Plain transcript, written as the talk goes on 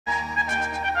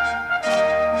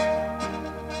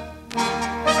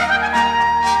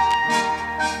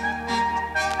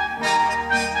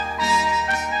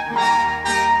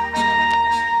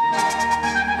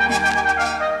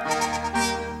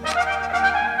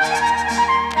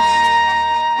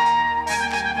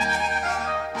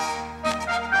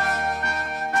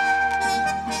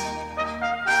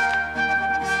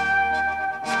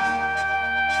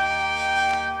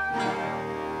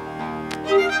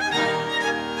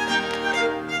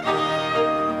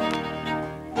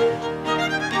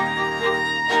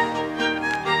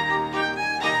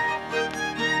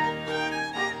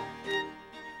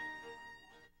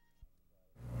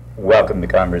Welcome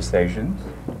to Conversations.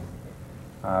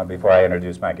 Before I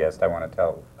introduce my guest, I want to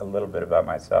tell a little bit about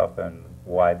myself and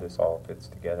why this all fits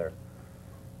together.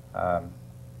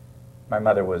 My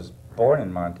mother was born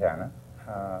in Montana,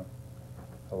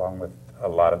 along with a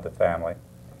lot of the family.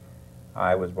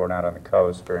 I was born out on the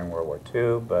coast during World War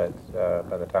II, but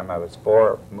by the time I was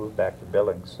 4, moved back to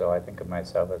Billings, so I think of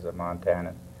myself as a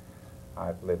Montanan.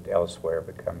 I've lived elsewhere,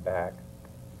 but come back.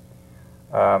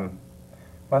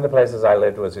 One of the places I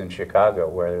lived was in Chicago,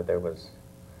 where there was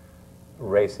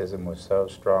racism was so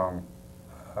strong.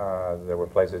 There were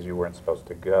places you weren't supposed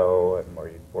to go, and where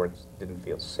you didn't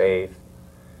feel safe.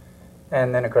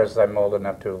 And then, of course, I'm old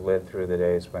enough to have lived through the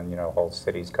days when, whole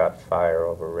cities caught fire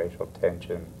over racial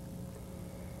tension.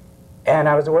 And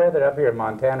I was aware that up here in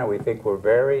Montana, we think we're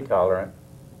very tolerant,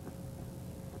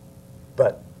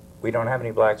 but we don't have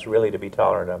any blacks really to be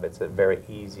tolerant of. It's a very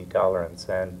easy tolerance.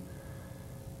 And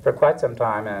for quite some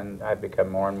time, and I've become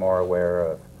more and more aware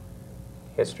of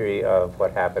history of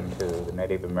what happened to the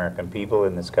Native American people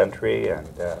in this country,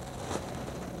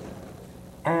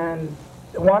 and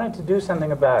wanted to do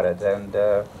something about it. And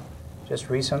just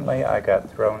recently, I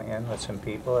got thrown in with some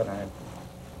people, and I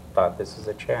thought this is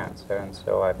a chance. And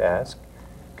so I've asked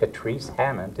Katrese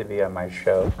Hammond to be on my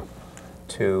show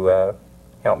to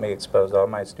help me expose all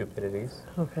my stupidities.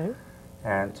 Okay.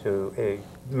 And to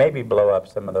maybe blow up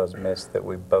some of those myths that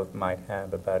we both might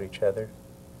have about each other.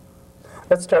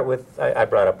 Let's start with, I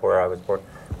brought up where I was born.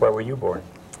 Where were you born?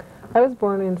 I was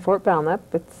born in Fort Belknap.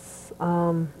 It's,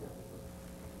 the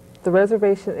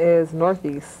reservation is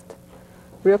northeast,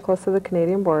 real close to the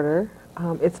Canadian border.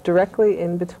 It's directly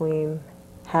in between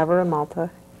Havre and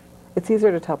Malta. It's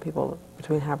easier to tell people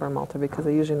between Havre and Malta because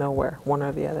they usually know where, one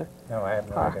or the other. No, I have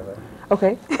no idea.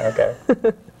 Okay. Okay.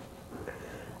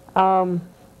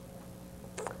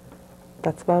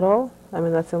 That's about all. I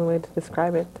mean, that's the only way to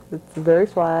describe it. It's very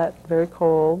flat, very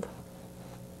cold,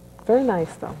 very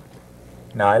nice though.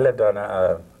 Now, I lived on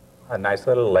a nice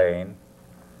little lane,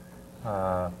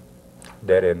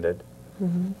 dead-ended.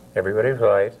 Mm-hmm. Everybody was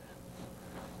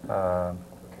white.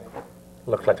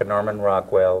 Looked like a Norman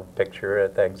Rockwell picture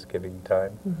at Thanksgiving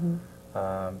time.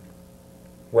 Mm-hmm.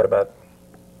 What about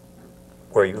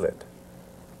where you lived?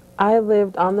 I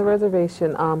lived on the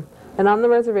reservation, and on the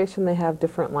reservation they have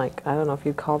different, like, I don't know if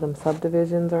you'd call them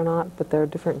subdivisions or not, but there are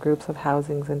different groups of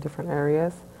housings in different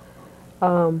areas.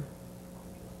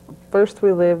 First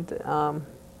we lived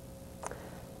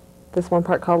this one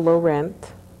part called low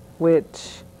rent,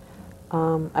 which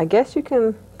I guess you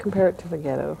can compare it to the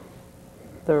ghetto.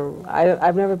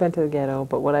 I've never been to the ghetto,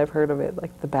 but what I've heard of it,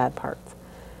 like the bad parts.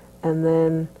 And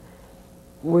then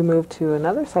we moved to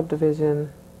another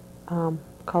subdivision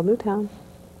called Newtown.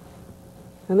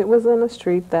 And it was on a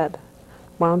street that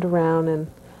wound around, and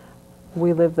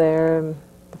we lived there, and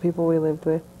the people we lived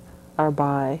with are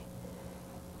bi.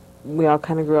 We all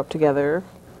kind of grew up together.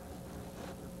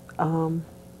 I don't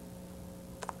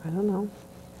know.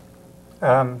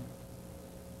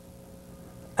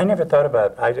 I never thought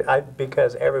about,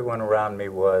 because everyone around me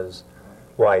was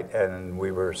white and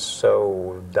we were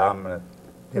so dominant,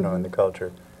 Mm-hmm. in the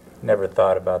culture, never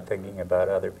thought about thinking about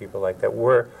other people like that.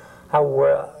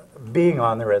 Being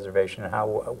on the reservation,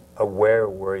 how aware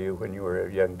were you when you were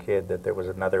a young kid that there was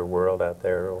another world out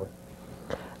there? Or?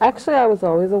 Actually, I was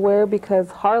always aware because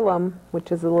Harlem,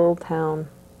 which is a little town.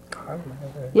 Harlem,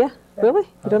 Yeah, really?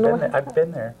 You don't know where? I've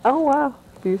been there. Oh, wow.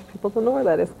 These people don't know where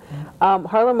that is.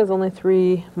 Harlem is only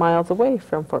 3 miles away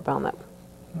from Fort Belknap.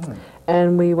 Hmm.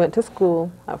 And we went to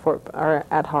school at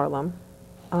Harlem.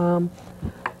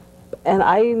 And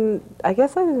I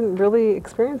guess I didn't really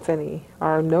experience any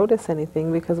or notice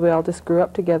anything because we all just grew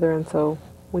up together, and so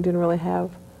we didn't really have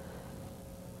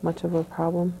much of a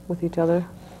problem with each other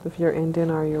if you're Indian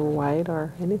or you're white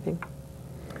or anything.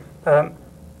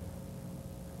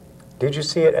 Did you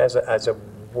see it as a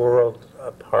world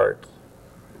apart?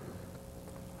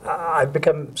 I've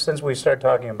become, since we started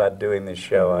talking about doing this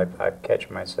show, I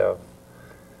catch myself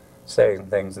saying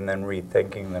things and then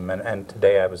rethinking them. And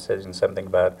today I was saying something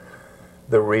about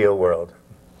the real world.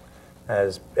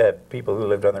 As people who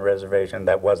lived on the reservation,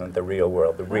 that wasn't the real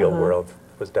world. The real world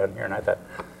was down here, and I thought,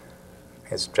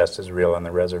 it's just as real on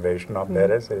the reservation, I'll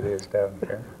bet, as it is down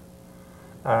here.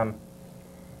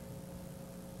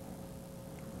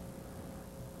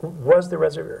 Was the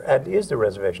reservation, and is the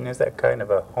reservation, is that kind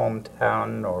of a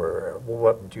hometown, or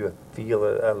what, do you feel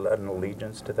an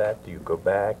allegiance to that? Do you go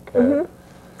back?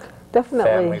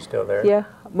 Definitely. Family still there? Yeah,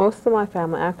 most of my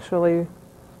family, actually,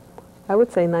 I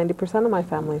would say 90% of my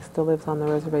family still lives on the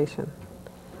reservation.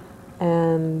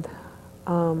 And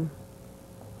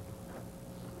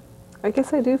I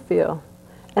guess I do feel.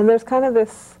 And there's kind of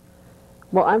this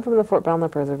Well, I'm from the Fort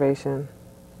Belknap Reservation,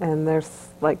 and there's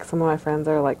like some of my friends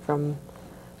are like from.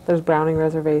 There's Browning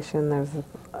Reservation. There's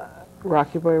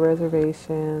Rocky Boy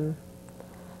Reservation.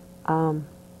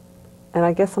 And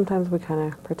I guess sometimes we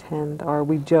kind of pretend or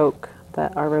we joke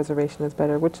that our reservation is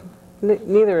better, which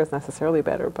neither is necessarily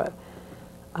better, but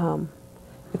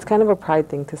it's kind of a pride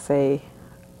thing to say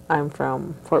I'm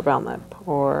from Fort Belknap,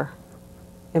 or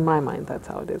in my mind that's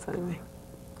how it is anyway.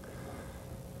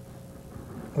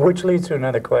 Which leads to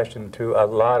another question. To a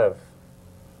lot of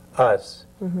us,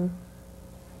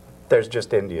 there's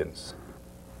just Indians,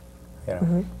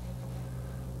 you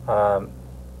know.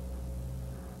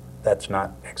 That's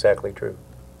not exactly true.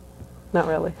 Not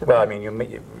really. Well, I mean,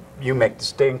 you make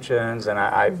distinctions,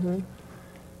 and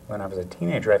when I was a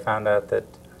teenager, I found out that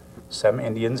some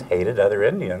Indians hated other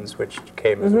Indians, which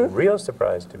came as a real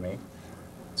surprise to me.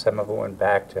 Some of it went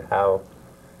back to how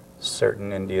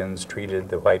certain Indians treated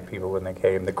the white people when they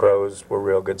came. The Crows were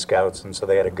real good scouts, and so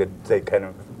they had a good, they kind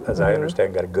of, as I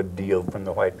understand, got a good deal from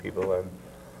the white people,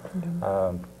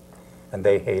 and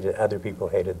they hated, other people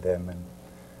hated them. And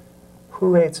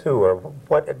who hates who, or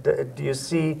what, do you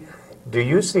see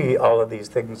all of these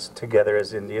things together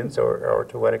as Indians, or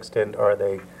to what extent are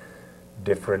they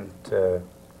different,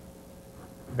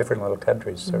 different little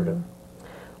countries, sort of?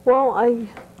 Well,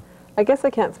 I guess I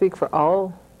can't speak for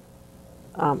all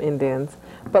Indians,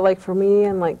 but like for me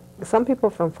and like some people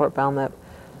from Fort Belknap,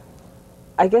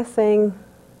 I guess saying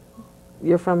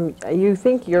you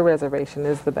think your reservation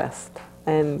is the best,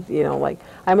 and you know, like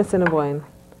I'm a Assiniboine,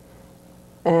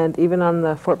 and even on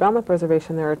the Fort Belknap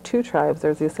reservation there are two tribes.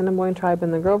 There's the Assiniboine tribe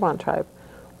and the Gros Ventre tribe.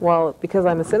 Well, because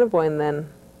I'm a Assiniboine, then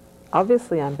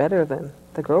obviously I'm better than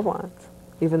the Gros Ventres,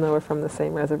 even though we're from the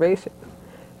same reservation.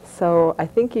 So I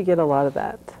think you get a lot of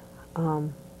that.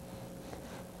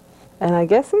 And I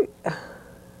guess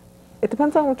it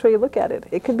depends on which way you look at it.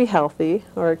 It could be healthy,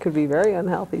 or it could be very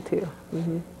unhealthy too.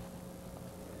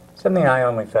 Something I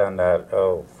only found out,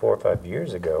 4 or 5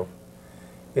 years ago,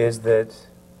 is that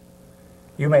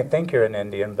you may think you're an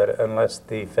Indian, but unless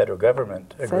the federal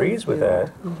government agrees with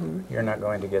that, you're not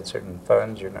going to get certain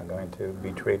funds, you're not going to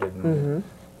be treated.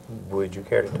 Would you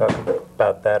care to talk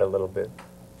about that a little bit?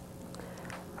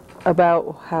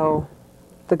 About how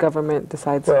the government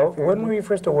decides? Well, when were you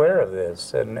first aware of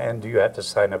this? And do you have to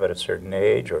sign up at a certain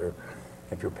age, or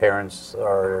if your parents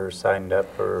are signed up?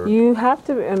 Or You have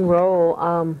to enroll.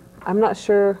 I'm not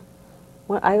sure.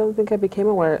 Well, I don't think I became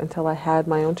aware until I had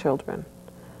my own children.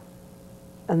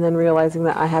 And then realizing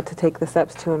that I had to take the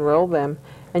steps to enroll them,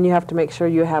 and you have to make sure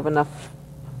you have enough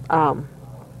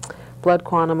blood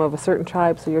quantum of a certain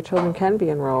tribe so your children can be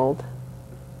enrolled.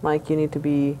 Like you need to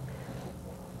be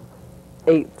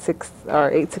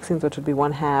 8/16, which would be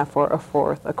 1/2, or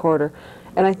 1/4, a quarter.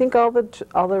 And I think all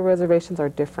the reservations are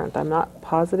different. I'm not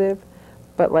positive,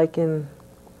 but like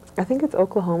I think it's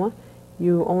Oklahoma,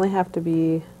 you only have to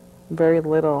be very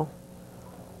little,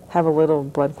 have a little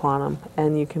blood quantum,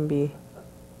 and you can be,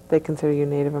 they consider you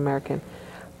Native American.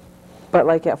 But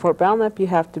like at Fort Belknap, you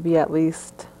have to be at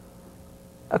least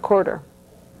a quarter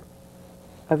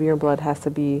of your blood has to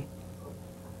be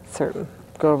certain.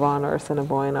 Gros Ventre or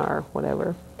Assiniboine or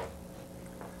whatever.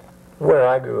 Where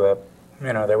I grew up,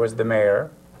 you know, there was the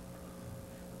mayor.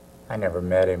 I never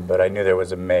met him, but I knew there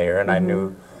was a mayor, and I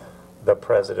knew the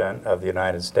president of the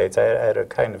United States. I had to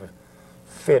kind of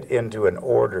fit into an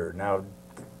order. Now,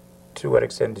 to what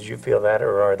extent did you feel that,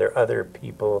 or are there other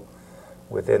people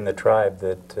within the tribe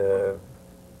that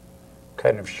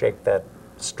kind of shake that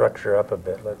structure up a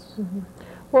bit?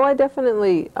 Well, I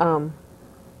definitely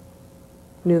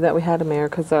knew that we had a mayor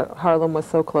because Harlem was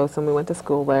so close, and we went to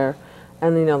school there,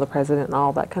 and you know, the president and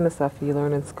all that kind of stuff you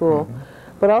learn in school.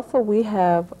 But also we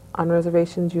have, on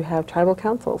reservations, you have tribal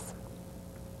councils.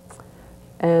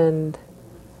 And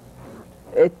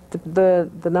the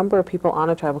number of people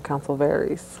on a tribal council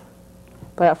varies.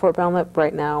 But at Fort Belknap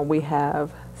right now we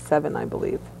have 7, I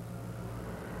believe.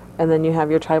 And then you have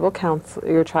your tribal council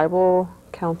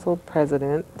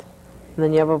president, and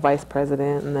then you have a vice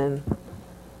president, and then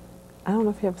I don't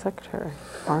know if you have a secretary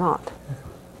or not.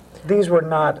 These were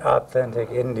not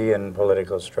authentic Indian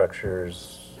political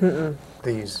structures.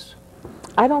 These.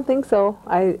 I don't think so.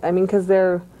 I mean, because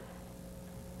they're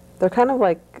kind of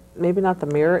like, maybe not the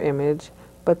mirror image,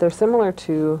 but they're similar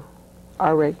to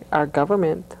our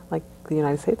government, like the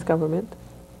United States government.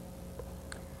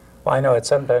 Well, I know it's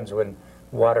sometimes when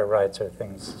water rights or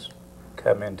things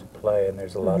come into play and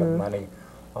there's a lot of money,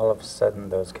 all of a sudden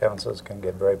those councils can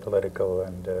get very political,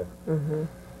 and the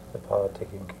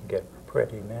politicking can get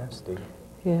pretty nasty.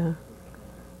 Yeah.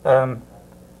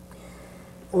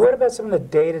 What about some of the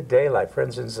day-to-day life? For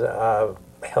instance,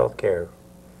 healthcare.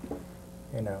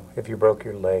 You know, if you broke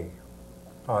your leg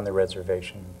on the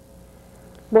reservation.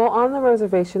 Well, on the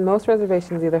reservation, most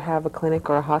reservations either have a clinic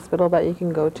or a hospital that you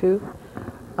can go to,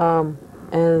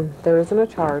 and there isn't a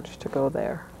charge to go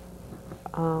there,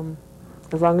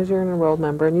 as long as you're an enrolled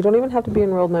member. And you don't even have to be an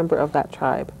enrolled member of that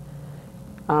tribe,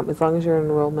 as long as you're an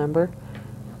enrolled member.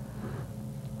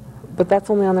 But that's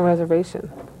only on the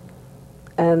reservation.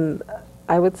 And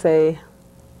I would say,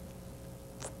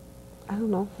 I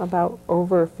don't know, about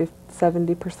over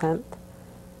 70%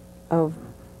 of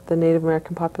the Native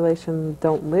American population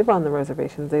don't live on the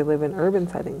reservations. They live in urban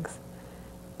settings.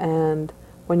 And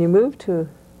when you move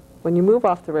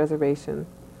off the reservation,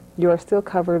 you are still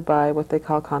covered by what they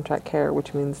call contract care,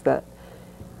 which means that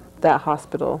that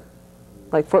hospital,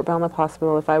 like Fort Belknap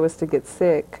Hospital, if I was to get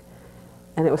sick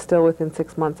and it was still within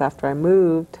 6 months after I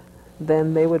moved,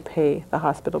 then they would pay the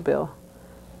hospital bill.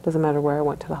 Doesn't matter where I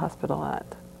went to the hospital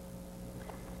at.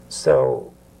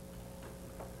 So,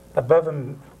 above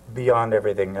and beyond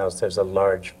everything else, there's a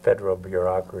large federal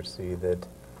bureaucracy that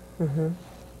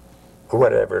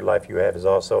whatever life you have is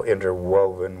also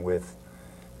interwoven with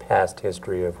past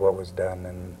history of what was done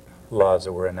and laws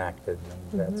that were enacted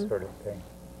and that sort of thing.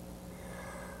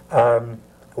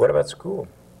 What about school?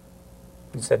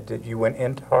 You said that you went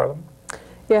into Harlem?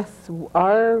 Yes,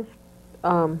 our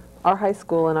high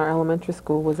school and our elementary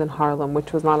school was in Harlem,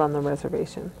 which was not on the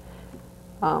reservation.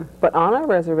 But on our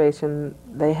reservation,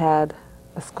 they had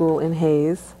a school in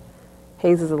Hayes.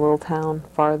 Hayes is a little town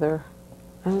farther.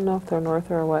 I don't know if they're north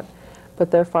or what,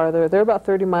 but they're farther. They're about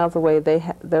 30 miles away.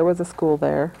 There was a school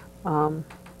there,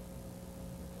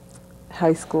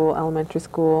 high school, elementary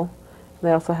school.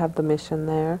 They also have the mission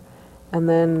there. And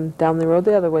then down the road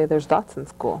the other way, there's Dotson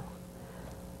School.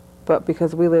 But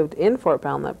because we lived in Fort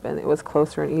Belknap, and it was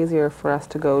closer and easier for us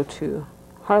to go to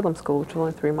Harlem School, which was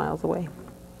only 3 miles away.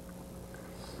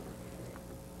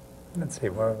 Let's see,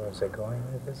 where was I going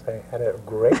with this? I had a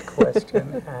great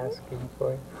question asking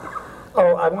for you.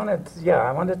 Oh, I wanted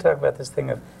to talk about this thing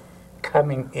of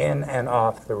coming in and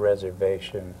off the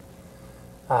reservation.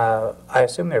 I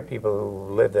assume there are people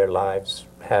who live their lives,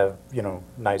 have, you know,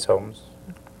 nice homes.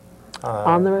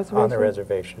 On the reservation? On the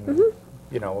reservation.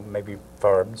 You know, maybe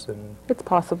farms and... It's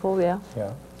possible, yeah.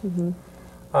 Yeah.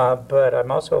 But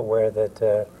I'm also aware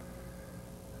that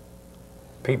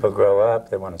people grow up,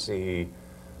 they want to see,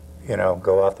 you know,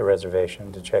 go off the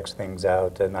reservation to check things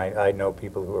out. And I know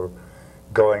people who are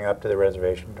going up to the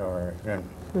reservation or, you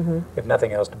know, if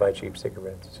nothing else, to buy cheap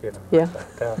cigarettes, you know. Yeah.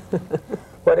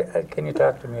 What, can you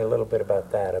talk to me a little bit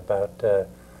about that, about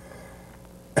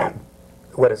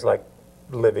what it's like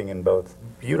living in both?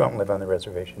 You don't live on the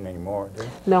reservation anymore, do you?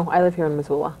 No, I live here in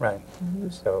Missoula. Right.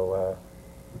 So,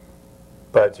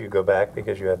 but you go back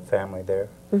because you have family there?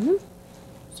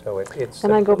 So it's...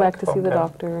 And I go back like to see the hometown.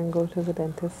 doctor and go to the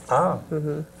dentist. Ah,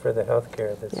 for the health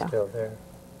care that's still there.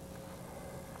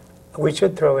 We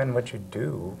should throw in what you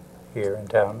do here in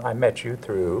town. I met you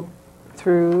through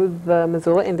the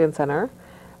Missoula Indian Center.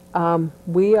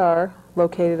 We are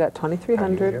located at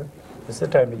 2300. This is the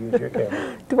time to use your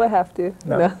camera. Do I have to?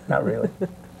 No, not really.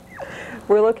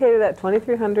 We're located at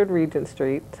 2300 Regent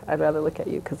Street. I'd rather look at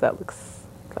you because that looks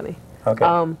funny.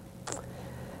 Okay.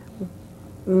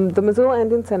 The Missoula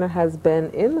Indian Center has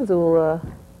been in Missoula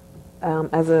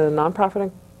as a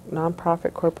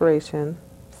nonprofit corporation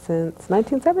since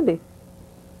 1970.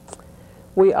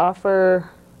 We offer,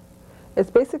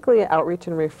 it's basically outreach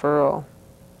and referral.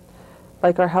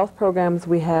 Like our health programs,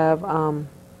 we have a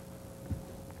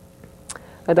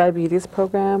diabetes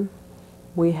program.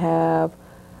 We have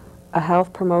a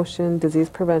health promotion, disease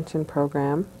prevention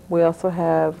program. We also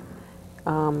have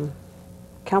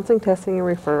counseling, testing,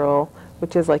 and referral,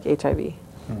 which is like HIV.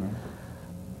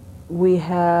 We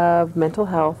have mental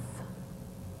health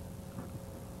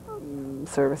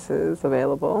services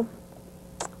available.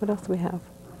 What else do we have?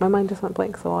 My mind just went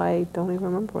blank, so I don't even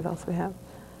remember what else we have.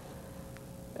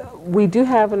 We do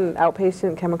have an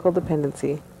outpatient chemical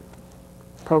dependency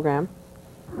program.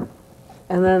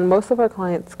 And then most of our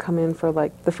clients come in for,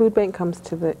 like, the food bank comes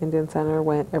to the Indian Center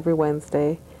every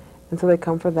Wednesday, and so they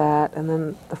come for that. And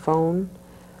then the phone,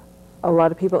 a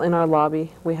lot of people in our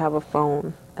lobby, we have a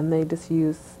phone, and they just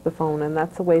use the phone, and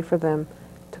that's a way for them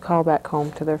to call back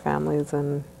home to their families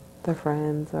and their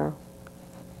friends or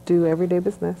do everyday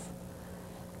business.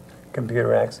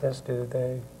 Computer access, do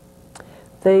they?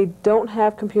 They don't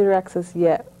have computer access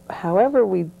yet. However,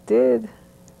 we did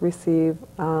receive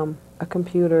a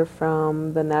computer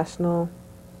from the National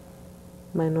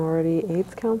Minority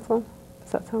AIDS Council.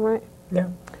 Does that sound right? Yeah.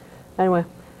 Anyway,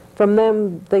 from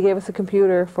them, they gave us a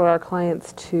computer for our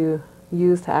clients to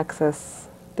use to access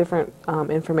different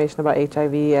information about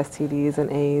HIV, STDs,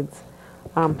 and AIDS.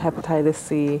 hepatitis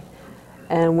C,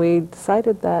 and we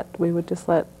decided that we would just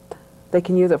they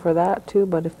can use it for that too,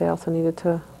 but if they also needed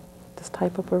to just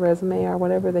type up a resume or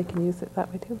whatever, they can use it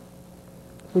that way too.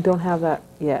 We don't have that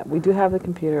yet. We do have the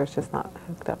computer, it's just not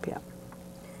hooked up yet.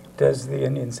 Does the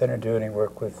Indian Center do any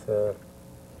work with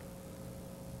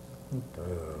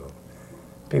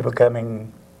people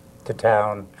coming to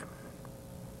town,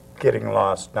 getting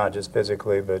lost, not just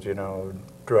physically, but, you know,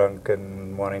 drunk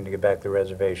and wanting to get back to the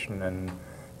reservation and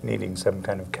needing some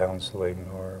kind of counseling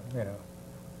or, you know?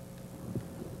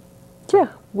 Yeah,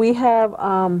 we have,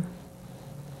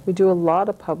 we do a lot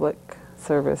of public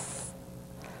service.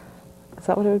 Is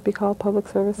that what it would be called, public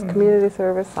service? Mm-hmm. Community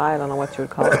service? I don't know what you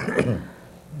would call it.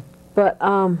 But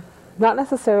not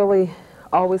necessarily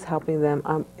always helping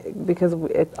them, because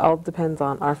it all depends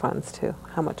on our funds too,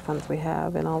 how much funds we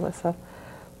have and all that stuff.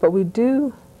 But we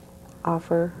do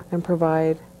offer and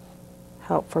provide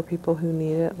help for people who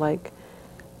need it, like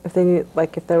if they need,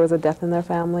 like if there was a death in their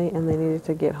family and they needed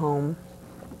to get home,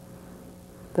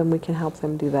 then we can help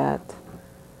them do that.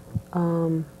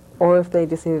 Or if they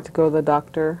just needed to go to the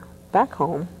doctor back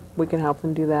home, we can help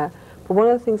them do that. But one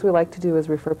of the things we like to do is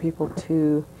refer people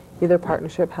to either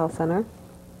Partnership Health Center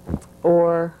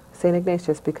or St.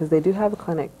 Ignatius, because they do have a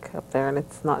clinic up there and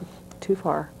it's not too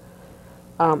far.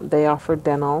 They offer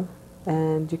dental,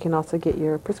 and you can also get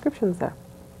your prescriptions there.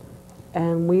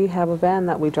 And we have a van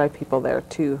that we drive people there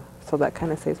too, so that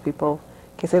kind of saves people,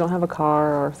 in case they don't have a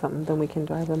car or something, then we can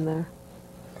drive them there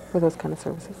for those kind of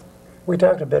services. We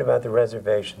talked a bit about the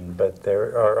reservation, but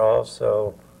there are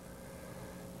also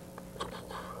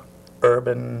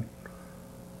urban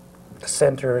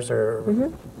centers,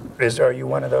 or are you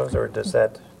one of those, or does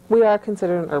that? We are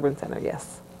considered an urban center,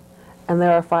 yes. And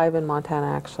there are 5 in Montana,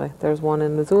 actually. There's one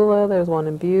in Missoula, there's one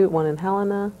in Butte, one in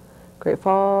Helena, Great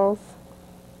Falls.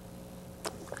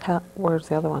 Where's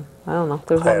the other one? I don't know.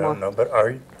 There's one more. I don't know, but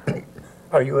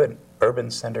are you an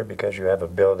urban center because you have a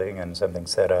building and something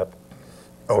set up,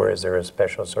 or is there a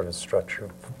special sort of structure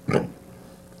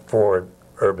for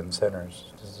urban centers?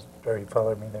 Are you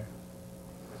following me there?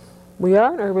 We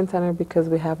are an urban center because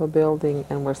we have a building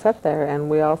and we're set there, and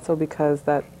we also because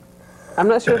that, I'm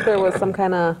not sure if there was some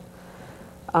kind of,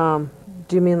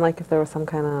 do you mean like if there was some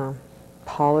kind of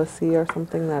policy or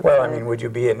something that? Well, I mean, would you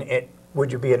be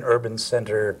an urban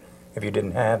center if you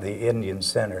didn't have the Indian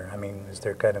Center? I mean, is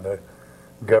there kind of a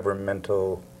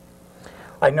governmental,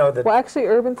 I know that... Well, actually,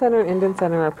 urban center and Indian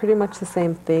center are pretty much the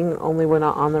same thing, only we're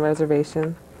not on the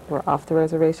reservation, we're off the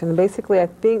reservation. And basically, I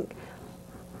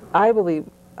believe,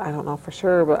 I don't know for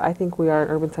sure, but I think we are an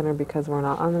urban center because we're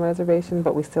not on the reservation,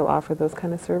 but we still offer those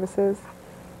kind of services.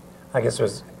 I guess it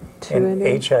was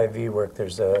in HIV work,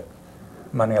 there's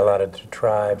money allotted to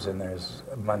tribes and there's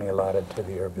money allotted to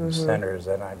the urban centers,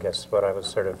 and I guess what I was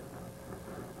sort of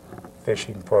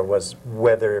fishing for was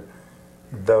whether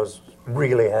those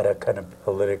really had a kind of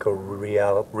political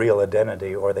real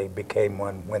identity, or they became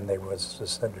one when there was a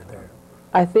center there.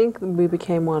 I think we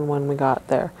became one when we got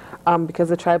there, because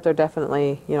the tribes are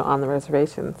definitely, you know, on the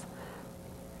reservations.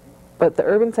 But the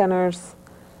urban centers,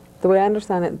 the way I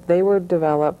understand it, they were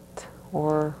developed,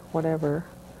 or whatever,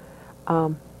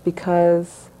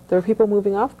 because there were people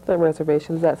moving off the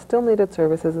reservations that still needed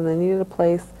services, and they needed a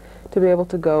place to be able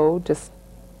to go, just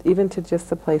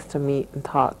a place to meet and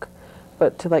talk,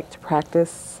 but to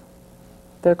practice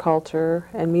their culture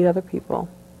and meet other people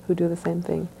who do the same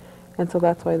thing. And so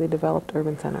that's why they developed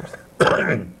urban centers.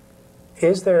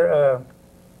 Is there,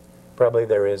 probably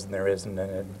there is and there isn't,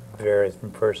 and it varies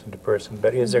from person to person,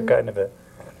 but is there kind of a,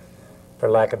 for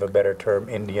lack of a better term,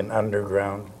 Indian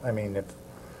underground? I mean, if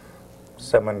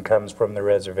someone comes from the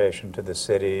reservation to the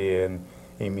city and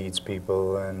he meets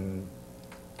people and,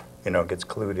 you know, gets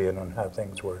clued in on how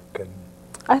things work. And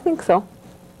I think so.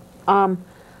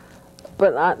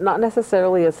 But not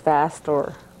necessarily as fast,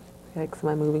 or, yikes, am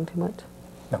I moving too much?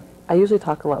 No. I usually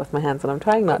talk a lot with my hands, and I'm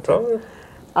trying not to.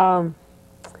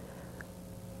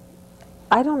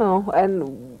 I don't know,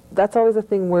 and that's always a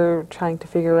thing we're trying to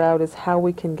figure out, is how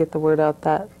we can get the word out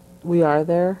that we are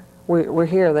there. We're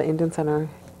here, the Indian Center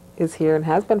is here and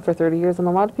has been for 30 years, and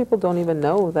a lot of people don't even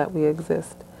know that we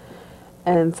exist.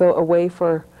 And so a way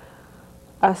for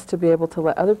us to be able to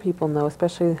let other people know,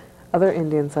 especially other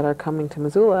Indians that are coming to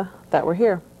Missoula, that we're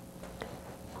here.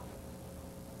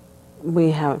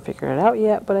 We haven't figured it out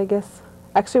yet, but I guess,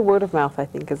 actually word of mouth I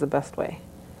think is the best way.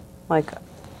 Like,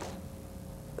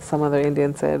 some other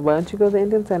Indian said, why don't you go to the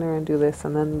Indian Center and do this?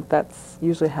 And then that's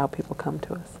usually how people come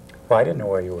to us. Well, I didn't know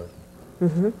where you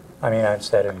were. I mean, I've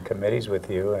sat in committees with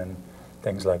you and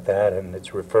things like that, and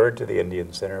it's referred to the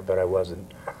Indian Center, but I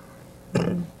wasn't,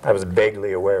 I was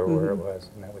vaguely aware where it was,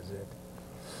 and that was it.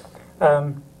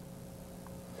 Um,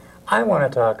 I want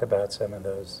to talk about some of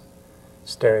those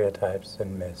stereotypes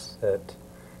and myths that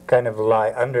kind of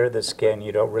lie under the skin.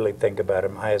 You don't really think about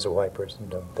them. I, as a white person,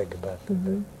 don't think about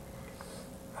them.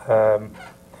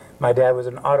 My dad was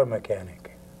an auto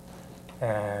mechanic,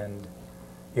 and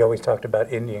he always talked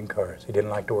about Indian cars. He didn't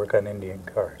like to work on Indian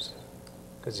cars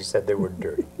because he said they were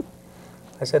dirty.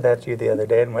 I said that to you the other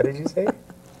day, and what did you say?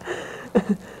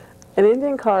 An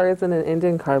Indian car isn't an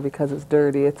Indian car because it's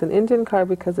dirty. It's an Indian car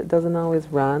because it doesn't always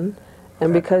run,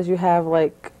 and because you have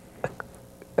like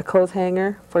a clothes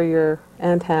hanger for your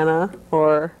antenna,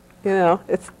 or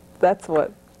that's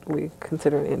what we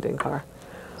consider an Indian car.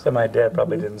 So my dad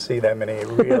probably didn't see that many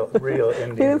real Indian cars.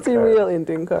 He didn't see real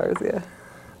Indian cars, yeah.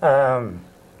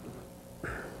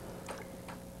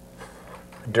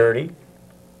 Dirty.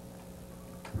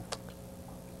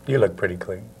 You look pretty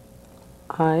clean.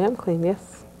 I am clean,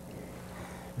 yes.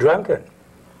 Drunken.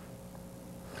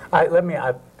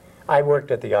 I worked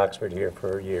at the Oxford here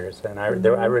for years, and I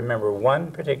remember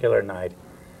one particular night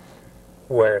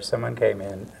where someone came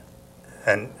in,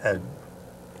 an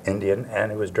Indian,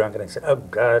 and he was drunk, and I said, "Oh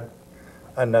God,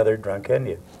 another drunk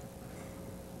Indian."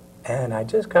 And I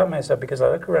just caught myself because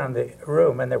I looked around the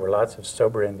room, and there were lots of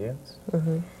sober Indians.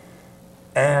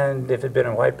 And if it had been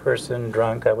a white person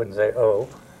drunk, I wouldn't say, "Oh,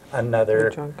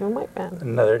 another drunken white man."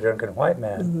 Another drunken white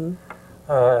man.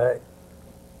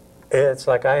 It's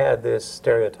like I had this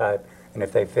stereotype, and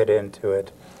if they fit into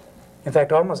it, in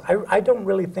fact, almost, I don't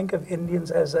really think of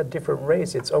Indians as a different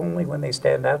race. It's only when they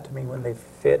stand out to me when they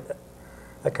fit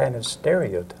a kind of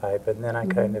stereotype, and then I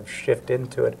kind of shift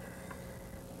into it.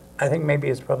 I think maybe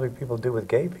it's probably people do with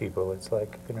gay people. It's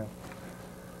like,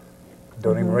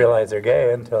 don't even realize they're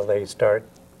gay until they start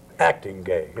acting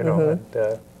gay, and,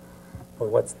 well,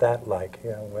 what's that like?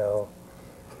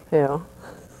 Yeah.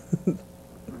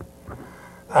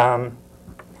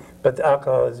 But the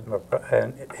alcoholism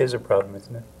is a problem,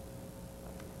 isn't it?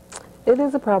 It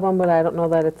is a problem, but I don't know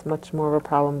that it's much more of a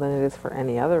problem than it is for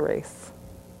any other race.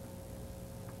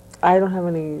 I don't have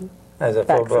any As a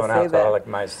facts to full-blown say alcoholic that.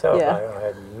 myself, Yeah.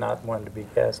 I'm not one to be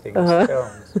casting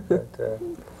stones, but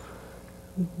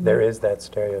there is that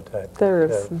stereotype. There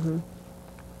is.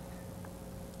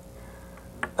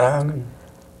 And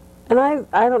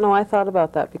I don't know, I thought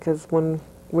about that because when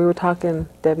we were talking,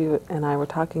 Debbie and I were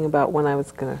talking about when I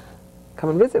was going to come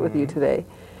and visit with you today,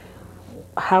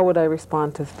 how would I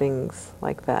respond to things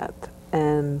like that?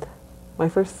 And my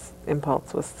first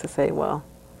impulse was to say,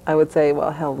 I would say,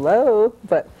 hello,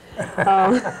 but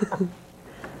I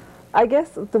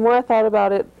guess the more I thought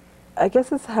about it, I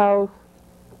guess it's how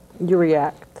you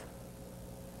react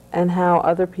and how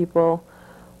other people,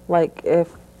 like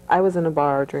if I was in a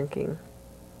bar drinking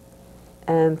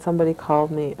and somebody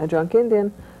called me a drunk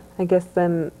Indian, I guess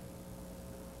then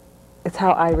it's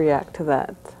how I react to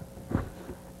that.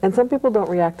 And some people don't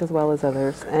react as well as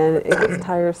others, and it gets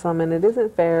tiresome, and it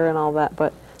isn't fair and all that,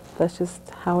 but that's just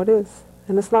how it is.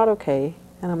 And it's not okay,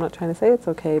 and I'm not trying to say it's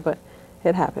okay, but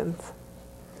it happens.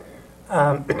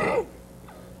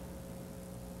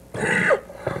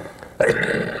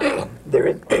 There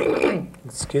is,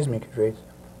 excuse me, Katrese.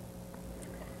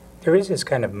 There is this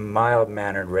kind of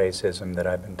mild-mannered racism that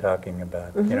I've been talking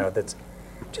about, that's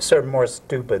just sort of more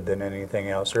stupid than anything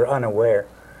else, or unaware.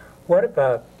 What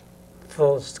about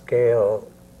full-scale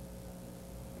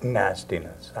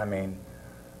nastiness? I mean,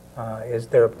 is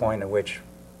there a point at which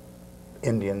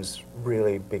Indians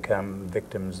really become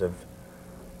victims of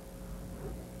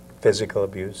physical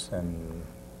abuse and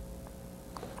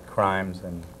crimes?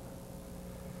 And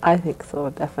I think so,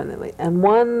 definitely. And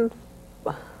one,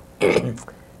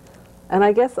 and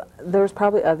I guess there's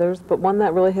probably others, but one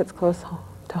that really hits close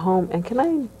to home, and can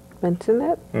I mention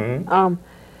it?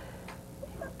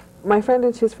 My friend,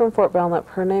 and she's from Fort Belknap,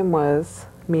 her name was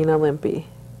Mina Limpy,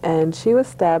 and she was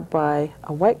stabbed by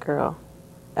a white girl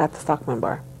at the Stockman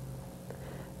Bar.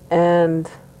 And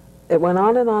it went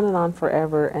on and on and on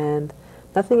forever, and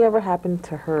nothing ever happened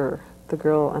to her, the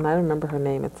girl, and I don't remember her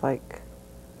name. It's like,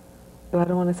 I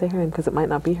don't want to say her name because it might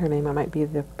not be her name. It might be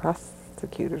the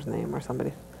prosecutor's name or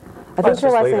somebody. I think her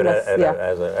last name is,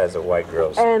 as a white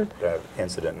girl's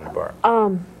incident in the bar.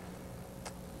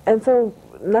 And so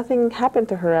nothing happened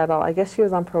to her at all. I guess she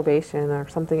was on probation or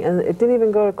something, and it didn't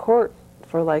even go to court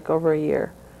for like over a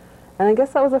year. And I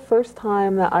guess that was the first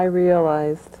time that I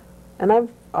realized, and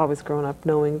I've always grown up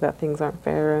knowing that things aren't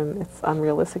fair and it's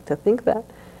unrealistic to think that,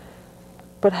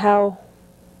 but how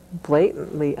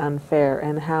blatantly unfair,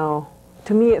 and how,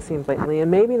 to me it seemed blatantly,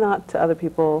 and maybe not to other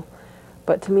people,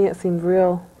 but to me it seemed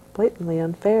real blatantly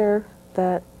unfair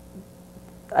that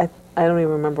I don't even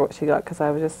remember what she got because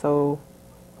I was just so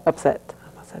upset.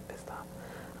 I said pissed off.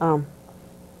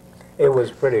 It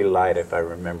was pretty light, if I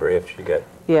remember, if she got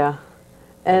Yeah.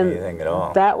 And anything at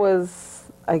all. that was,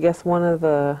 I guess, one of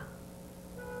the,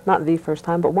 not the first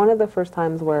time, but one of the first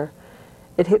times where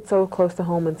it hit so close to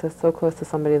home and so close to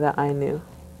somebody that I knew.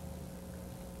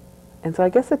 And so I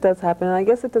guess it does happen, and I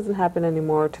guess it doesn't happen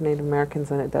anymore to Native Americans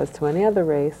than it does to any other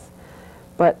race,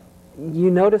 but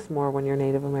you notice more when you're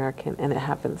Native American and it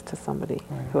happens to somebody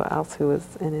else who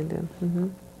is an Indian. Mm-hmm.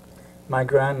 My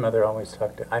grandmother always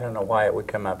talked, I don't know why it would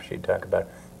come up, she'd talk about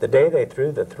the day they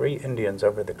threw the 3 Indians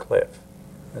over the cliff.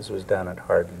 This was down at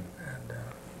Hardin, and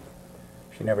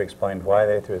she never explained why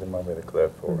they threw them over the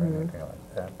cliff or anything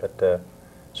like that, but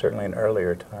certainly in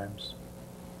earlier times.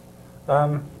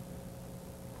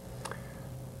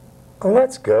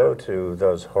 Let's go to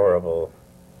those horrible,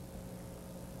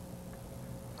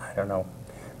 I don't know,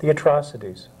 the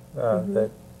atrocities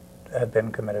that had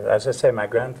been committed. As I say, my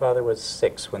grandfather was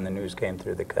 6 when the news came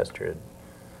through that Kastl had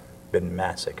been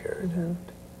massacred. And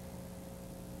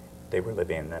they were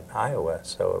living in Iowa,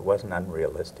 so it wasn't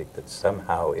unrealistic that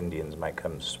somehow Indians might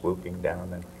come swooping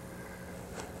down and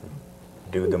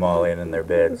do them all in their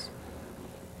beds.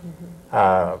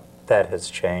 That has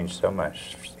changed so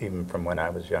much, even from when I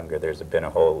was younger. There's been a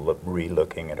whole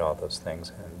re-looking at all those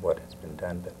things and what has been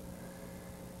done. But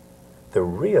the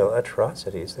real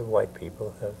atrocities that white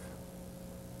people have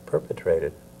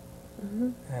perpetrated.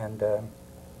 And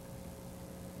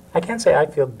I can't say I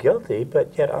feel guilty,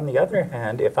 but yet on the other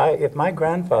hand, if my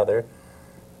grandfather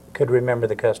could remember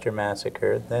the Custer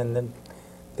Massacre, then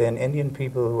Indian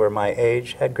people who were my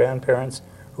age had grandparents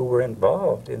who were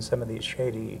involved in some of these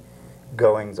shady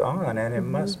goings on, and it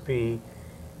must be,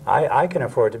 I can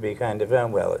afford to be kind of,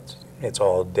 well, it's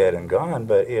all dead and gone,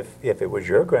 but if it was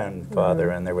your grandfather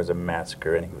and there was a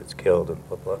massacre and he was killed and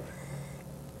blah, blah,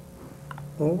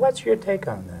 what's your take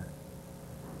on that?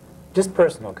 Just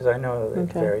personal, because I know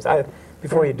it varies.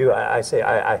 Before you do, I say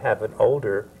I have an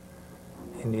older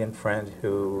Indian friend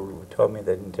who told me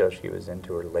that until she was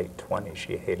into her late 20s,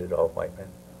 she hated all white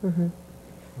men.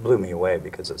 Blew me away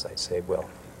because, as I say, well,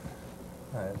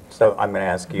 so I'm going to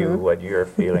ask you what your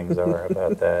feelings are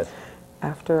about that.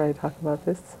 After I talk about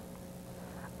this?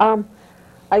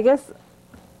 I guess,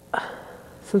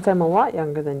 since I'm a lot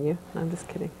younger than you, I'm just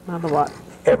kidding, not a lot.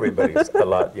 Everybody's a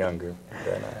lot younger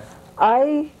than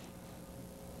I.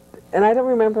 And I don't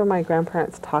remember my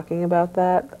grandparents talking about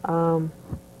that,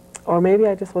 or maybe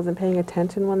I just wasn't paying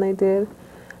attention when they did.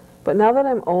 But now that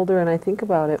I'm older and I think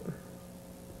about it,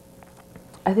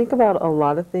 I think about a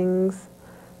lot of things,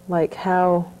 like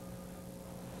how,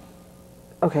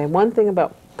 okay, one thing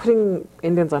about putting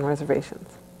Indians on reservations,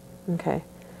 okay,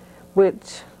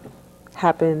 which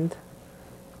happened,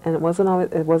 and it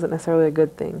wasn't necessarily a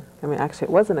good thing. I mean, actually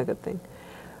it wasn't a good thing.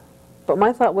 But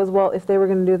my thought was, well, if they were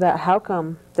going to do that, how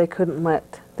come they couldn't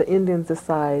let the Indians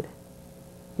decide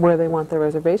where they want their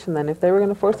reservation then? If they were going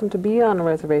to force them to be on a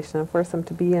reservation and force them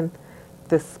to be in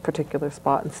this particular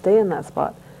spot and stay in that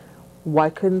spot, why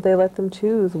couldn't they let them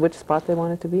choose which spot they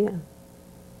wanted to be in?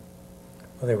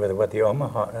 Well, they were the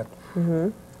Omaha,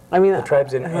 I mean, the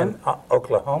tribes in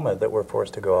Oklahoma that were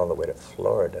forced to go all the way to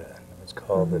Florida. It was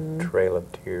called the Trail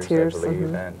of Tears, I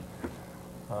believe. And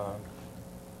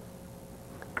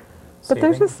but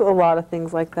there's just a lot of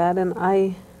things like that, and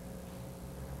I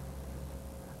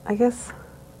guess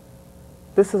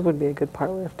this would be a good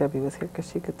part where if Debbie was here, because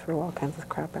she could throw all kinds of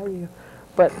crap at you.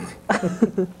 But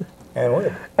and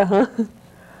would.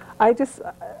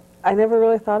 I never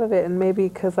really thought of it, and maybe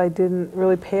because I didn't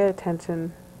really pay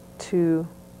attention to,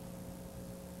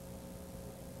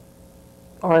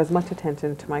 or as much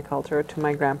attention to my culture or to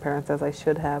my grandparents as I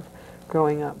should have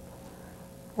growing up.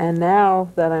 And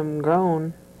now that I'm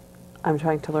grown, I'm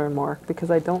trying to learn more because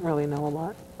I don't really know a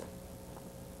lot.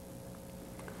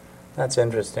 That's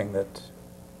interesting that...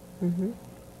 And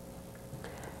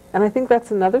I think that's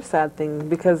another sad thing,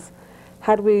 because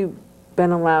had we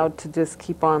been allowed to just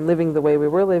keep on living the way we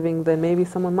were living, then maybe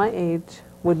someone my age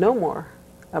would know more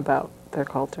about their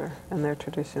culture and their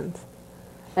traditions.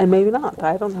 And maybe not,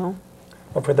 I don't know.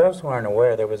 Well, for those who aren't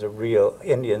aware, there was a real...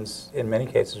 Indians, in many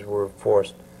cases, were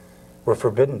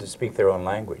forbidden to speak their own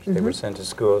language. They were sent to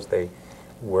schools, they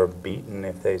were beaten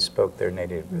if they spoke their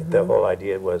native... The whole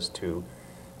idea was to,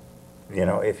 you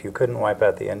know, if you couldn't wipe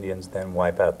out the Indians, then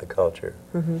wipe out the culture.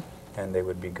 And they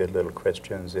would be good little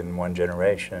Christians in one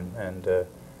generation. And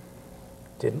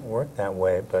didn't work that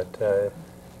way, but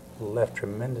left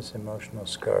tremendous emotional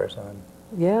scars on...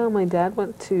 Yeah, my dad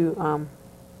went to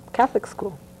Catholic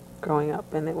school growing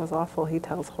up, and it was awful. He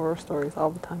tells horror stories all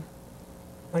the time.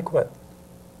 Like what?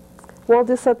 Well,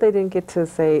 just that they didn't get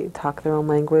to talk their own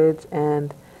language,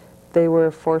 and they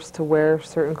were forced to wear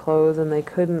certain clothes and they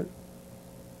couldn't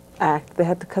act. They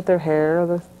had to cut their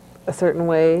hair a certain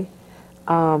way.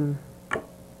 He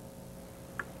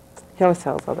always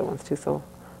tells other ones too, so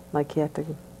like he had to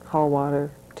haul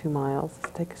water 2 miles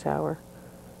to take a shower.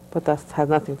 But that has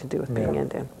nothing to do with being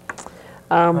Indian.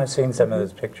 I've seen some of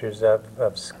those pictures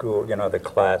of school, you know, the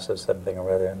class or something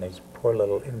or other, and these poor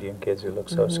little Indian kids who look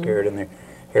so scared and their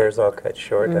hair's all cut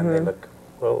short and they look,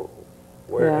 whoa,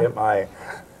 where am I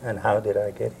and how did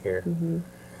I get here?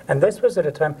 And this was at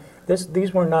a time,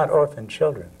 these were not orphan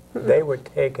children. They were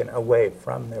taken away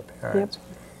from their parents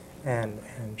and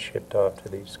shipped off to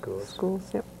these schools.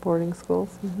 Schools, boarding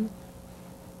schools.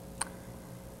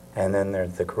 And then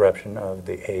there's the corruption of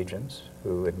the agents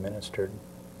who administered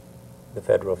the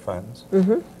federal funds.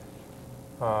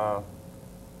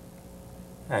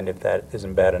 And if that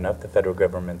isn't bad enough, the federal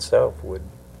government itself would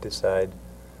decide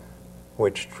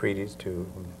which treaties to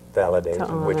validate To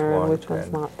and which honor one, which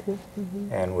ones not to.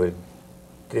 and would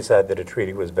decide that a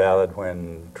treaty was valid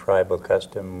when tribal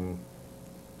custom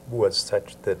was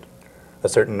such that a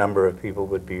certain number of people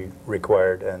would be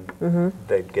required, and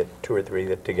they'd get 2 or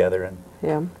 3 together. And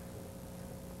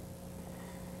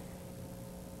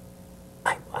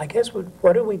I guess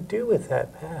what do we do with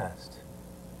that past?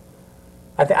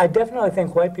 I definitely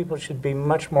think white people should be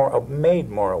much more made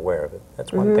more aware of it.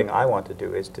 That's one thing I want to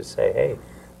do, is to say, hey,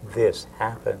 this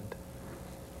happened.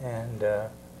 And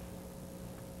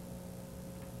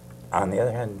on the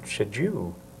other hand, should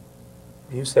you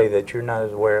say that you're not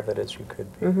as aware of it as you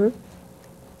could be,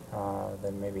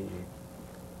 then maybe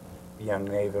young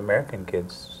Native American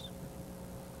kids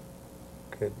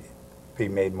could be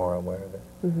made more aware of it.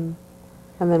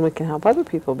 And then we can help other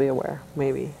people be aware,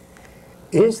 maybe.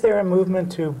 Is there a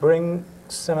movement to bring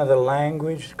some of the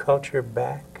language, culture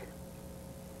back?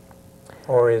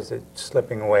 Or is it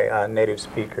slipping away? Native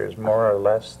speakers, more or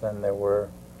less than there were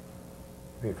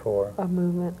before? A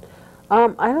movement. I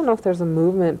don't know if there's a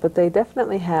movement, but they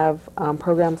definitely have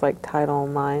programs like Title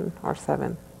 9 or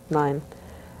 9.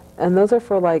 And those are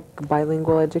for like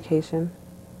bilingual education.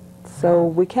 So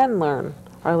we can learn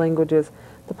our languages.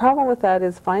 The problem with that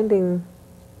is finding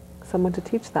someone to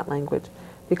teach that language.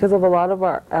 Because of a lot of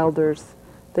our elders,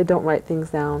 they don't write things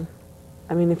down.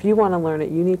 I mean, if you want to learn it,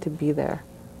 you need to be there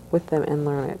with them and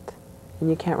learn it. And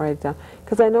you can't write it down.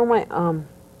 Because I know my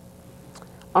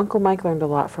Uncle Mike learned a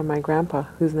lot from my grandpa,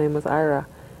 whose name was Ira,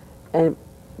 and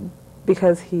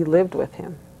because he lived with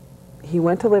him. He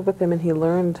went to live with him and he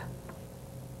learned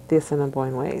the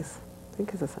Assiniboine ways. I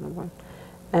think it's Assiniboine.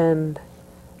 And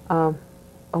a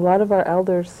lot of our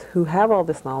elders who have all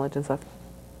this knowledge and stuff,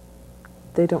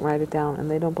 they don't write it down, and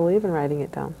they don't believe in writing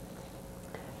it down.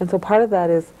 And so part of that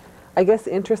is, I guess,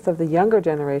 the interest of the younger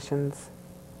generations.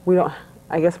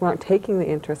 I guess we're not taking the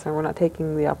interest, and we're not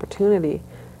taking the opportunity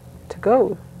to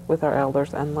go with our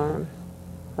elders and learn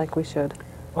like we should.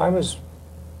 Well, I was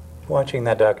watching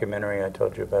that documentary I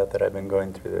told you about that I've been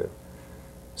going through. The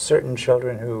certain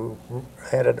children who,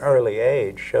 at an early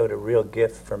age, showed a real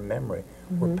gift for memory,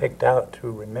 were picked out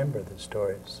to remember the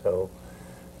stories. So,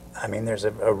 I mean, there's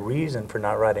a reason for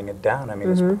not writing it down. I mean,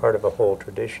 it's part of a whole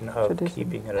tradition of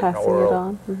keeping it an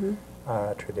oral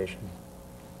tradition.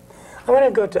 I want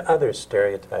to go to other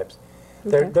stereotypes.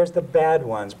 There's the bad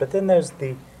ones, but then there's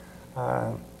the,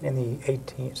 in the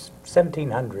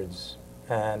 1700s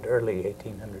and early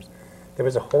 1800s, there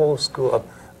was a whole school of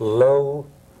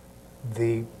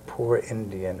the poor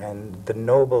Indian and the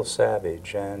noble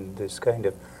savage, and this kind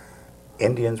of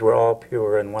Indians were all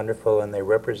pure and wonderful, and they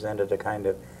represented a kind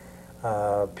of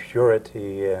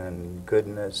purity and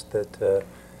goodness that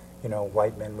you know,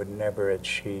 white men would never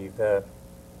achieve.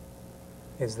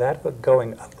 Is that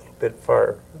going a little bit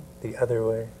far the other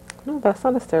way? No, that's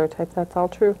not a stereotype. That's all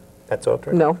true. That's all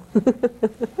true? No.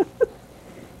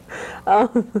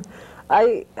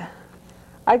 I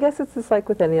guess it's just like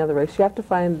with any other race. You have to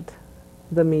find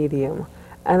the medium.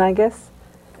 And I guess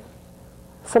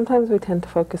sometimes we tend to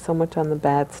focus so much on the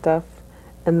bad stuff,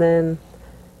 and then,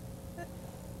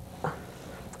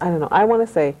 I don't know, I want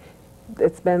to say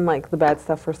it's been like the bad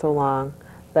stuff for so long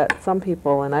that some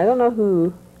people, and I don't know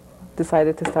who,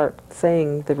 decided to start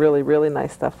saying the really, really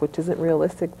nice stuff, which isn't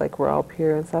realistic, like we're all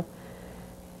pure and stuff,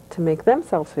 to make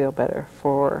themselves feel better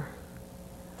for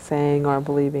saying or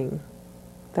believing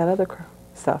that other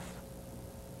stuff.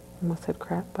 I almost said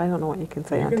crap. I don't know what you can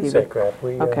say on TV. You can say crap.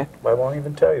 Okay. I won't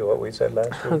even tell you what we said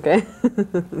last week. Okay.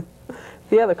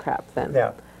 The other crap, then.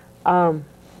 Yeah. I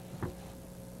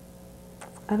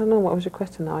don't know. What was your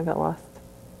question now? I got lost.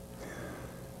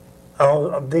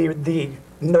 Oh, the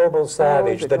noble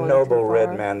savage, the going noble too red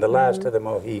far? man, the last of the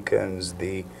Mohicans,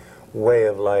 the way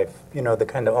of life, you know, the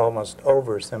kind of almost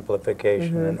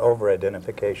oversimplification and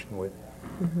over-identification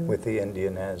with the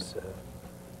Indian as a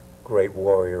great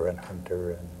warrior and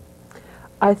hunter. And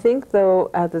I think, though,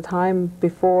 at the time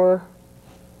before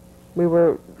we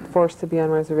were forced to be on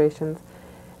reservations,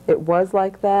 it was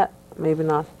like that, maybe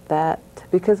not that,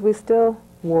 because we still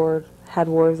had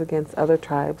wars against other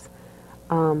tribes.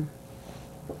 So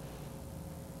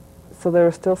there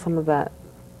was still some of that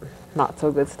not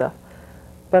so good stuff.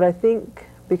 But I think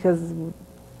because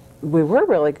we were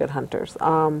really good hunters,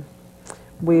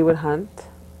 we would hunt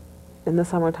in the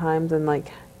summer times and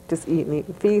like just eat and eat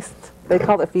and feast. They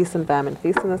called it feast and famine.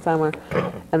 Feast in the summer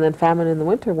and then famine in the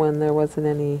winter when there wasn't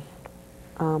any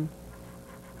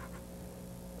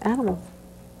animals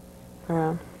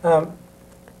around.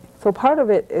 So part of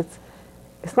it,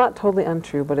 it's not totally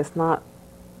untrue, but it's not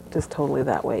just totally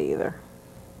that way either.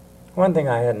 one thing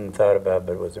I hadn't thought about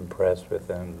but was impressed with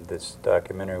in this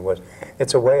documentary was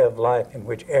it's a way of life in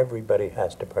which everybody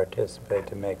has to participate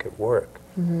to make it work.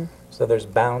 So there's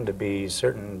bound to be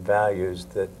certain values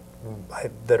that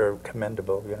are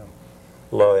commendable, you know,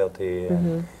 loyalty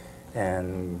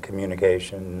and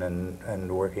communication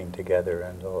and working together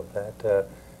and all of that,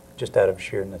 just out of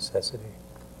sheer necessity.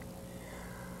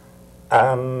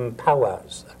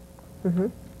 Powwows.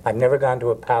 I've never gone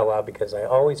to a powwow because I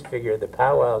always figured the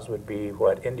powwows would be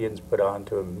what Indians put on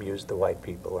to amuse the white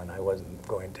people, and I wasn't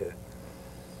going to.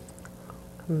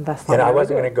 That's You know, not I what we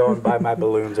wasn't do. going to go and buy my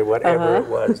balloons or whatever it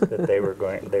was that they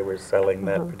were selling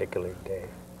that particular day.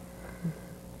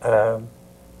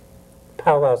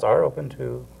 Powwows are open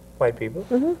to white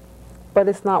people. But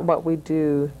it's not what we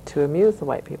do to amuse the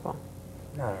white people.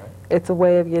 All right. It's a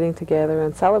way of getting together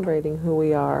and celebrating who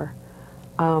we are,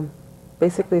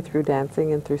 basically through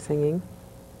dancing and through singing.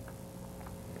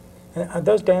 And are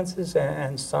those dances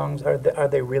and songs, are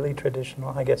they really traditional,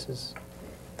 I guess is...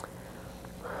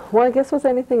 Well, I guess with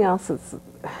anything else,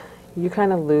 you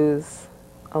kind of lose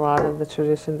a lot of the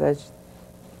traditions as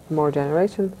more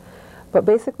generations. But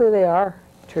basically they are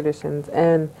traditions.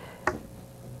 And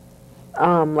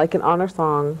like an honor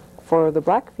song for the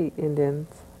Blackfeet Indians,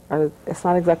 it's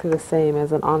not exactly the same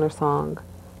as an honor song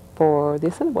for the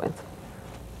Assiniboines.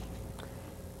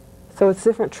 So it's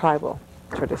different tribal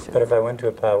traditions. But if I went to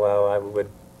a powwow, I would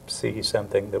see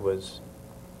something that was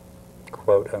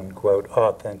quote unquote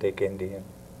authentic Indian.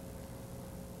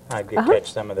 I'd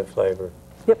catch some of the flavor.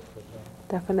 Yep,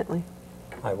 definitely.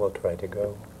 I will try to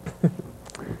go.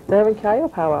 They're having Kyo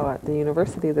powwow at the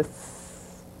university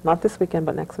not this weekend,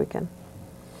 but next weekend.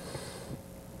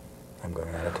 I'm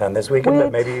going out of town this weekend,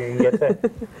 but maybe you can get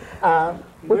that.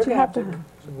 We're you going have to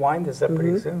wind this up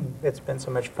pretty soon. It's been so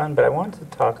much fun, but I wanted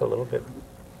to talk a little bit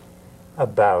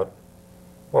about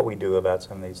what we do about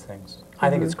some of these things. I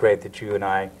think it's great that you and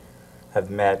I have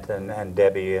met, and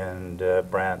Debbie and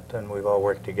Brant, and we've all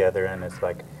worked together, and it's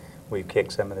like we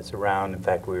kick some of this around. In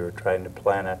fact, we were trying to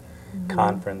plan a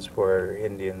conference where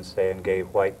Indians, say, and gay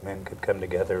white men could come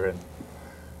together, and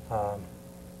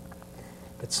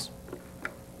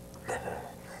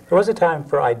there was a time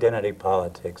for identity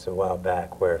politics a while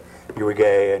back where you were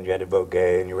gay and you had to vote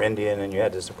gay, and you were Indian and you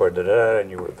had to support da-da,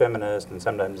 and you were feminist, and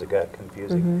sometimes it got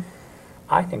confusing.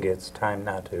 I think it's time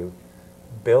now to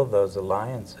build those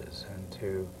alliances and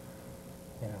to,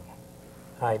 you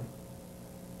know,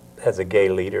 as a gay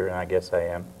leader, and I guess I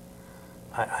am,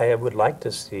 I would like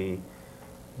to see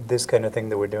this kind of thing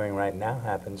that we're doing right now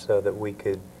happen so that we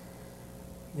could,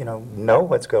 you know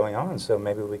what's going on, so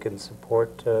maybe we can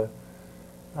support,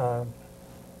 well,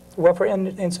 for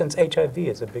instance, HIV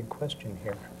is a big question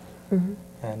here.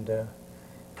 And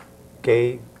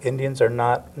gay Indians are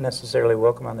not necessarily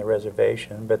welcome on the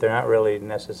reservation, but they're not really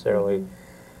necessarily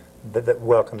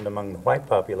welcomed among the white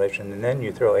population. And then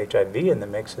you throw HIV in the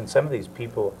mix, and some of these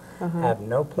people have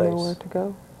no place Nowhere to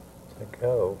go. to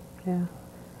go. Yeah.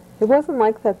 It wasn't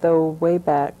like that, though, way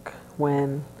back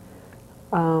when,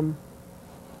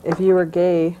 if you were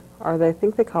gay, or I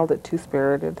think they called it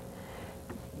two-spirited,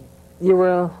 you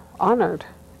were honored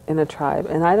in a tribe.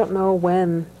 And I don't know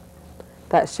when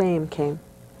that shame came.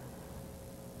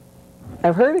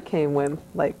 I've heard it came when,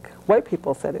 like, white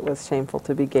people said it was shameful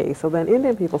to be gay. So then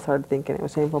Indian people started thinking it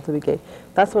was shameful to be gay.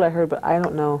 That's what I heard, but I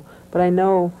don't know. But I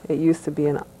know it used to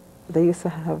be they used to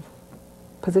have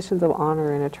positions of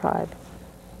honor in a tribe.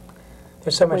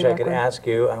 There's so much Way I back could when. ask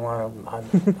you. I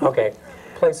want to, okay,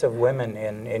 place of women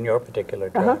in your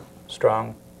particular tribe.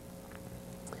 Strong?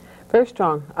 Very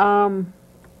strong.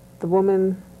 The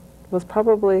woman was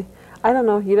probably, I don't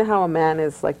know, you know how a man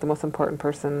is like the most important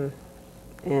person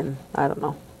in, I don't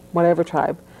know, whatever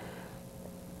tribe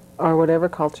or whatever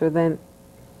culture, then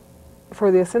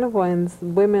for the Assiniboines,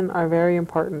 women are very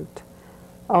important.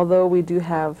 Although we do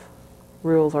have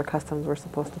rules or customs we're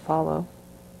supposed to follow.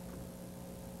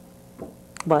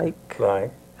 Like?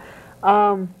 Like?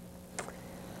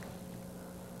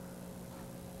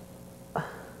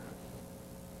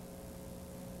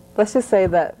 Let's just say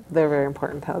that they're very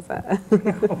important. How's that?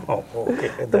 Oh,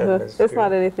 okay. That is It's true.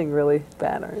 not anything really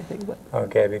bad or anything, but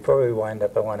Okay, before we wind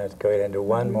up, I want to go into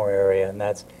one more area, and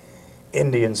that's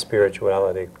Indian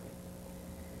spirituality.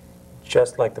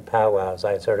 Just like the powwows,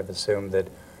 I sort of assumed that,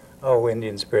 oh,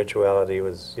 Indian spirituality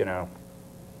was, you know,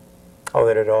 oh,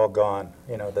 that it had all gone,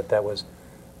 you know, that was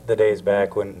the days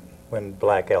back when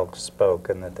black elk spoke,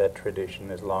 and that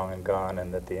tradition is long and gone,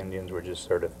 and that the Indians were just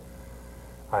sort of,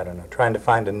 I don't know, trying to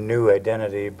find a new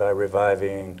identity by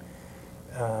reviving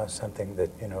something that,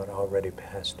 you know, had already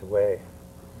passed away.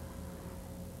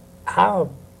 How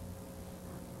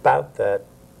about that?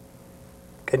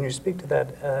 Can you speak to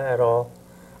that at all?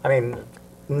 I mean,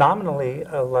 nominally,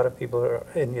 a lot of people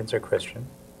Indians are Christian.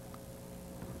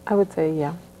 I would say,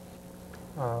 yeah.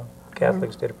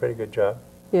 Catholics did a pretty good job.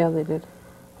 Yeah, they did.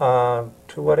 To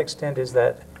what extent is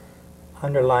that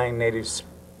underlying native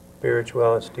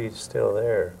spirituality still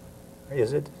there?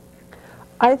 Is it?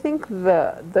 I think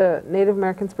the Native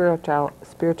American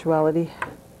spirituality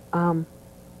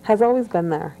has always been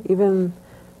there, even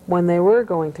when they were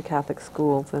going to Catholic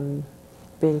schools and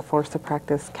being forced to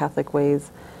practice Catholic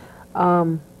ways.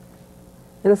 And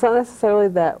it's not necessarily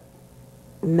that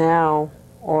now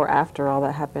or after all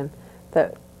that happened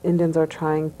that Indians are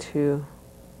trying to,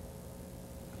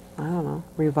 I don't know,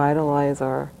 revitalize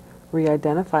or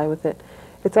re-identify with it.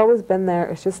 It's always been there.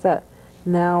 It's just that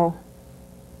now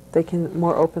they can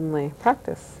more openly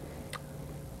practice. It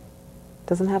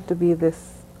doesn't have to be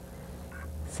this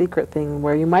secret thing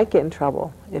where you might get in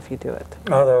trouble if you do it.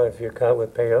 Although if you're caught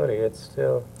with peyote, it's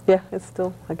still... Yeah, it's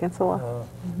still against the law.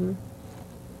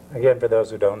 Again, for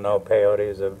those who don't know, peyote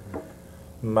is a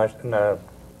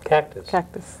cactus.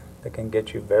 Cactus. That can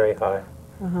get you very high.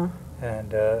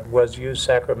 And was used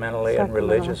sacramentally and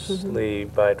religiously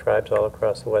by tribes all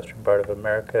across the western part of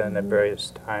America, and at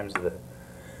various times the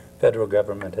federal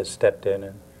government has stepped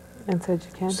in And said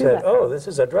you can't do said, that. oh, this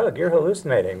is a drug, you're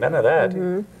hallucinating, none of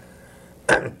that.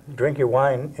 Drink your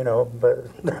wine, you know, but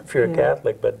if you're a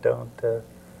Catholic, but don't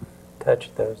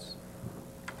touch those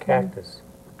cactus.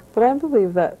 But I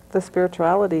believe that the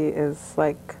spirituality is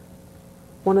like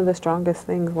one of the strongest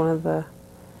things, one of the,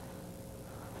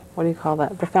 what do you call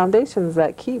that? The foundations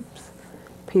that keeps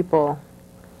people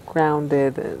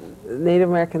grounded. Native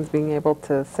Americans being able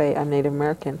to say, I'm Native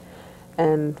American,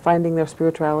 and finding their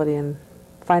spirituality and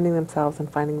finding themselves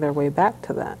and finding their way back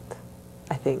to that,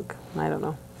 I think. I don't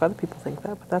know if other people think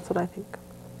that, but that's what I think.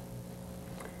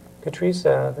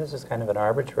 Katrese, this is kind of an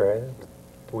arbitrary.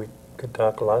 We could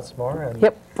talk lots more. And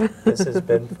Yep. This has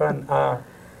been fun.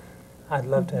 I'd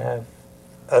love to have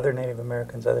other Native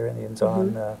Americans, other Indians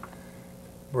on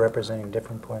representing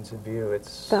different points of view.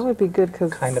 It's That would be good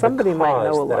because kind of somebody a might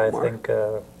cause know a that lot I more. think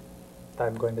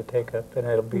I'm going to take up, and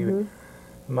it'll be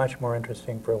much more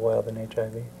interesting for a while than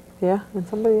HIV. Yeah, and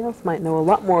somebody else might know a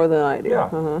lot more than I do. Yeah.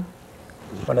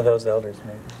 One of those elders,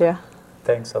 maybe. Yeah.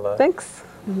 Thanks a lot. Thanks.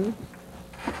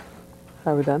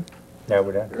 Are we done? Now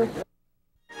we're done.